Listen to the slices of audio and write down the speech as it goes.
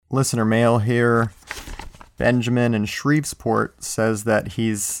listener mail here. Benjamin in Shrevesport says that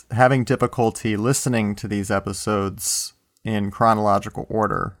he's having difficulty listening to these episodes in chronological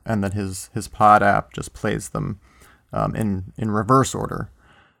order, and that his pod app just plays them in reverse order.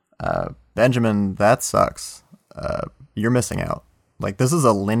 Benjamin, that sucks. You're missing out. Like, this is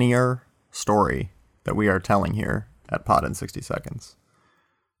a linear story that we are telling here at Pod in 60 Seconds.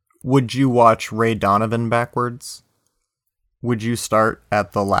 Would you watch Ray Donovan backwards? Would you start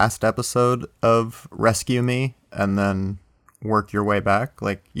at the last episode of Rescue Me and then work your way back?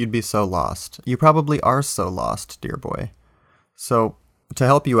 Like, you'd be so lost. You probably are so lost, dear boy. So, to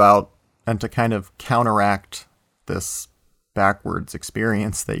help you out and to kind of counteract this backwards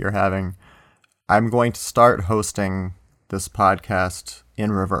experience that you're having, I'm going to start hosting this podcast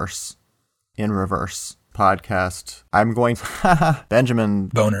in reverse. In reverse. Podcast. I'm going to... Benjamin...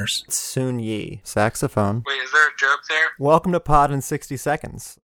 Boners. Soon Yi. Saxophone. Wait, is there a joke there? Welcome to Pod in 60 Seconds.